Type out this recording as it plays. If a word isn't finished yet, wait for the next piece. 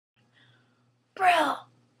Bro.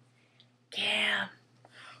 Cam.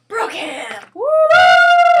 Bro Cam. Woo!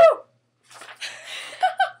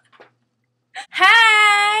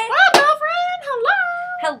 Hey! What up, girlfriend?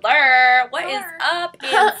 Hello! Hello! What is up in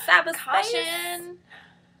cyberspace? Caution.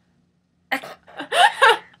 That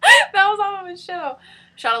was off of a show.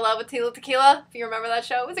 Shot of Love with Tila Tequila. If you remember that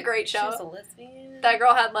show, it was a great She show. was a lesbian. That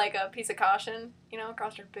girl had like a piece of caution, you know,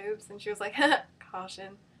 across her boobs, and she was like,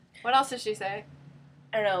 caution. What else did she say?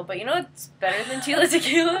 I don't know, but you know what's better than Tila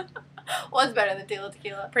Tequila? What's better than Tila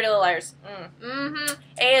Tequila? Pretty Little Liars. Mm-hmm.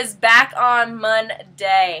 It is back on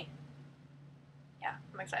Monday. Yeah,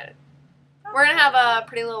 I'm excited. We're gonna have a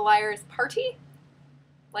Pretty Little Liars party,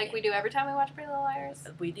 like we do every time we watch Pretty Little Liars.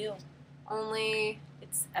 We do. Only,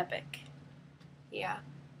 It's epic. yeah.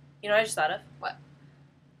 You know what I just thought of? What?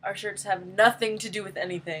 Our shirts have nothing to do with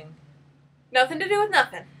anything. Nothing to do with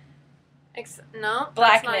nothing. No,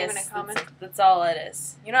 Blackness. that's not even a comment. That's all it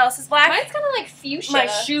is. You know what else is black? Mine's kind of like fuchsia. My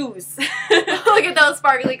shoes. Look at those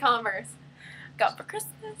sparkly Converse. Got for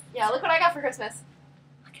Christmas. Yeah, look what I got for Christmas.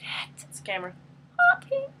 Look at it. It's a camera. Hot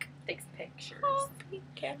pink. Takes pictures. Hot pink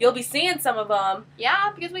camera. You'll be seeing some of them.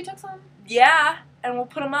 Yeah, because we took some. Yeah, and we'll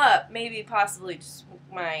put them up. Maybe, possibly, just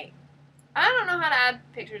might. I don't know how to add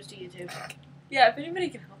pictures to YouTube. Yeah, if anybody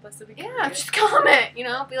can help us, it'd be Yeah, great. just comment. You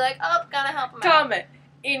know, be like, oh, gotta help them Comment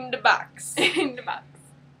in the box. out. In the box.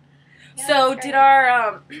 Yeah, So, that's did great.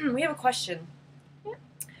 our, we have a question. Yeah.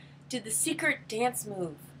 Did the secret dance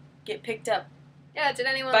move get picked up Yeah, did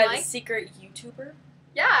anyone by like? the secret YouTuber?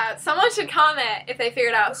 Yeah, someone should comment if they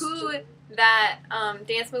figured out who that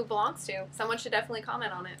dance move belongs to. Someone should definitely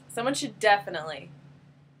comment on it. Someone should definitely.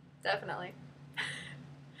 Definitely.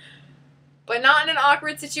 But not in an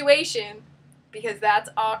awkward situation, because that's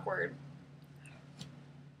awkward.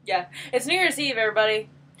 Yeah. It's New Year's Eve, everybody.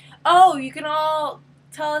 Oh, you can all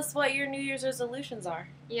tell us what your New Year's resolutions are.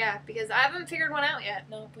 Yeah, because I haven't figured one out yet.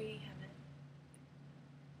 No, we haven't.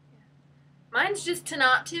 Mine's just to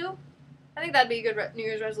not to. I think that'd be a good New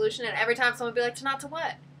Year's resolution, and every time someone would be like, to not to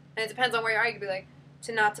what? And it depends on where you are. You could be like,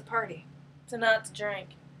 to not to party. To not to drink.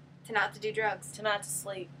 To not to do drugs. To not to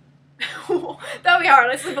sleep. That would be hard.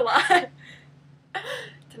 I sleep a lot.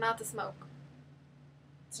 To not to smoke.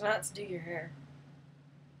 To not to do your hair.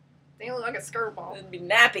 Then you look like a skirt ball. It'd be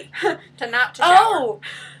nappy. To not to shower. Oh!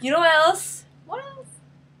 You know what else? What else?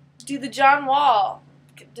 Do the John Wall.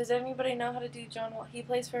 Does anybody know how to do John Wall? He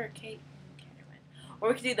plays for Kate. Or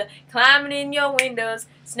we could do the climbing in your windows,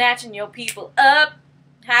 snatching your people up.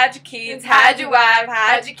 Hide your kids, hide your wife,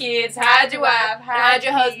 hide your kids, hide your wife, hide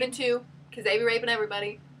your husband too, because they be raping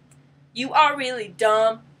everybody. You are really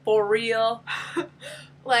dumb, for real.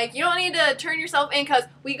 Like, you don't need to turn yourself in, because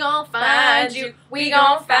we gon' find you, we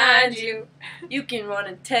gon' find you. You can run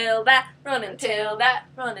and tell that, run and tell that,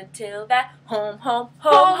 run and tell that. Home, home,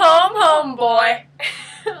 Home, home, home, boy.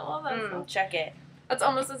 I love that song. Check it. That's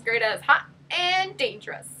almost as great as Hot and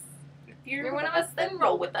Dangerous. If You're one of us, then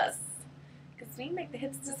roll with us. Because we make the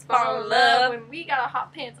hits just Just fall fall in in love. love when we got our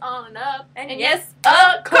hot pants on and up. And yes,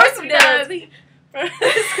 of course we does. does.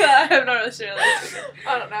 I have no really sure.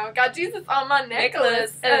 I don't know. Got Jesus on my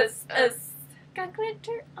necklace. Got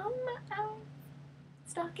glitter on my eye.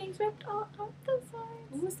 Stockings ripped all off the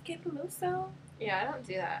sides. Ooh, skitaloso. Yeah, I don't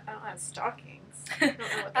do that. I don't have stockings.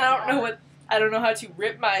 I don't know how to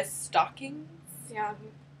rip my stockings. Yeah,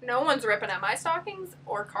 no one's ripping at my stockings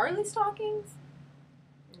or Carly's stockings.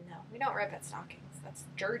 No, we don't rip at stockings. That's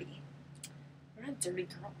dirty. We're not dirty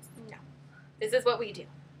girls. No. This is what we do.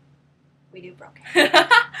 We do broken. Yep,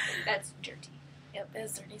 That's dirty.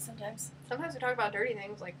 it's dirty sometimes. Sometimes we talk about dirty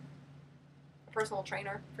things like a personal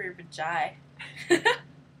trainer. For your vagi.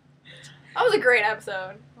 That was a great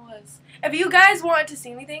episode. It was. If you guys want to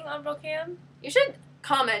see anything on Brocam, You should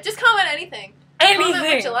comment. Just comment anything. anything.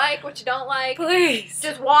 Comment what you like, what you don't like. Please.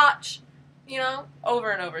 Just watch. You know?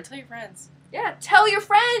 Over and over. Tell your friends. Yeah, tell your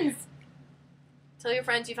friends. Tell your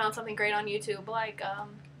friends you found something great on YouTube, like,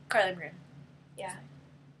 Carly Brand. yeah.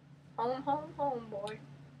 Homeboy.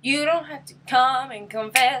 You don't have to come and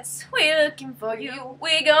confess. We're looking for you.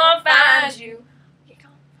 We're gonna find you.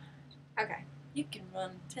 Okay. You can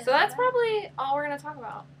run. So that's probably all we're going to talk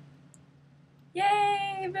about.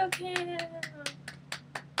 Yay, Brocam.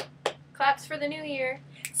 Claps for the new year.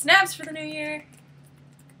 Snaps for the new year.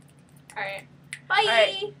 Alright. Bye.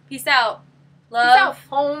 Alright. Peace out. Peace Love. out,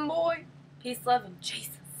 homeboy. Peace, love, and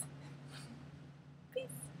Jesus. Peace.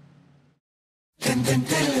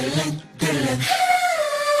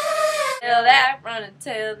 Tell that, run and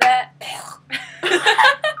tell that.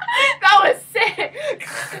 That was sick.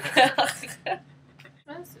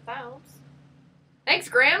 That helps. Thanks,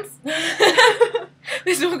 Grams.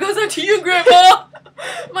 This one goes out to you, Grandma.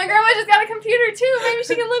 My grandma just got a computer too. Maybe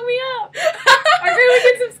she can look me up. Our grandma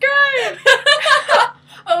can subscribe.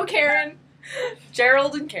 Oh, Karen.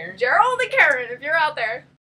 Gerald and Karen. Gerald and Karen, if you're out there.